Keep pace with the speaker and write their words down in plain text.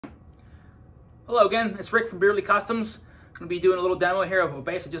Hello again, it's Rick from Beardly Customs. I'm going to be doing a little demo here of a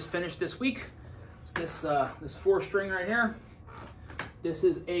bass I just finished this week. It's this 4-string right here. This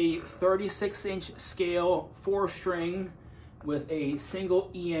is a 36-inch scale 4-string with a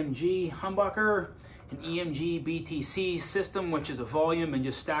single EMG humbucker, an EMG BTC system, which is a volume and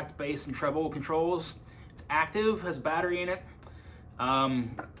just stacked bass and treble controls. It's active, has a battery in it.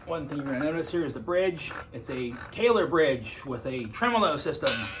 One thing you're going to notice here is the bridge. It's a Taylor bridge with a tremolo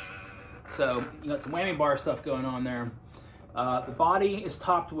system. So you got some whammy bar stuff going on there. The body is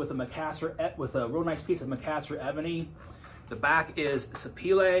topped with a real nice piece of Macassar ebony. The back is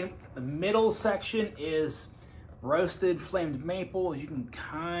Sapele. The middle section is roasted flamed maple, as you can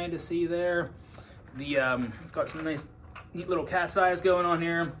kind of see there. It's got some nice, neat little cat's eyes going on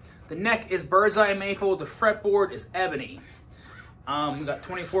here. The neck is bird's eye maple. The fretboard is ebony. We've got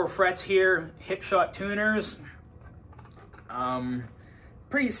 24 frets here, Hipshot tuners.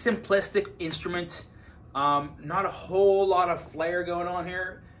 Pretty simplistic instrument. Not a whole lot of flair going on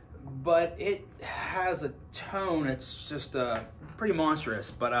here, but it has a tone. It's just pretty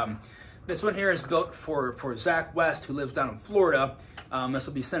monstrous. But this one here is built for Zach West, who lives down in Florida. This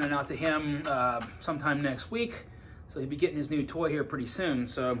will be sending out to him sometime next week. So he'll be getting his new toy here pretty soon.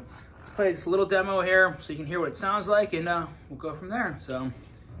 So let's play this little demo here so you can hear what it sounds like, and we'll go from there. So.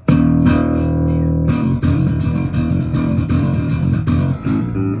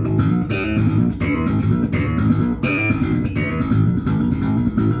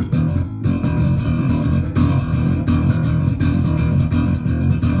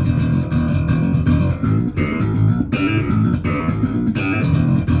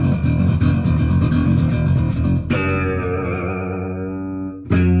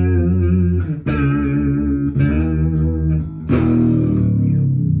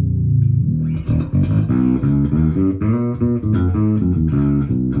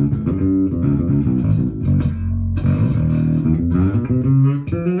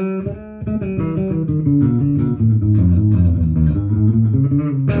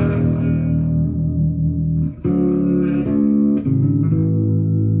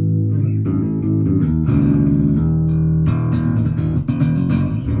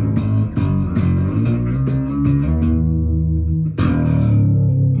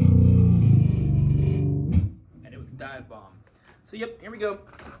 Dive bomb. So yep, here we go.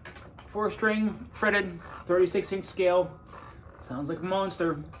 4-string, fretted, 36-inch scale. Sounds like a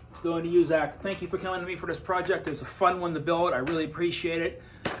monster. Let's go into you, Zach. Thank you for coming to me for this project. It was a fun one to build. I really appreciate it.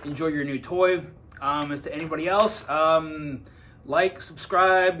 Enjoy your new toy. As to anybody else, like,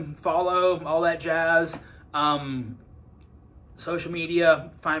 subscribe, follow, all that jazz. Social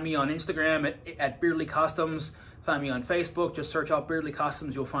media, find me on Instagram at Beardly Customs. Find me on Facebook. Just search out Beardly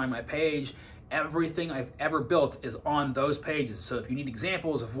Customs. You'll find my page. Everything I've ever built is on those pages. So if you need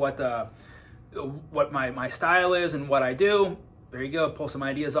examples of what my style is and what I do, there you go. Pull some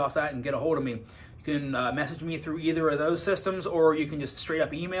ideas off that and get a hold of me. You can message me through either of those systems, or you can just straight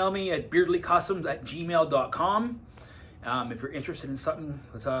up email me at beardlycustoms@gmail.com. If you're interested in something,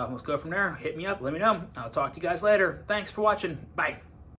 let's go from there. Hit me up. Let me know. I'll talk to you guys later. Thanks for watching. Bye.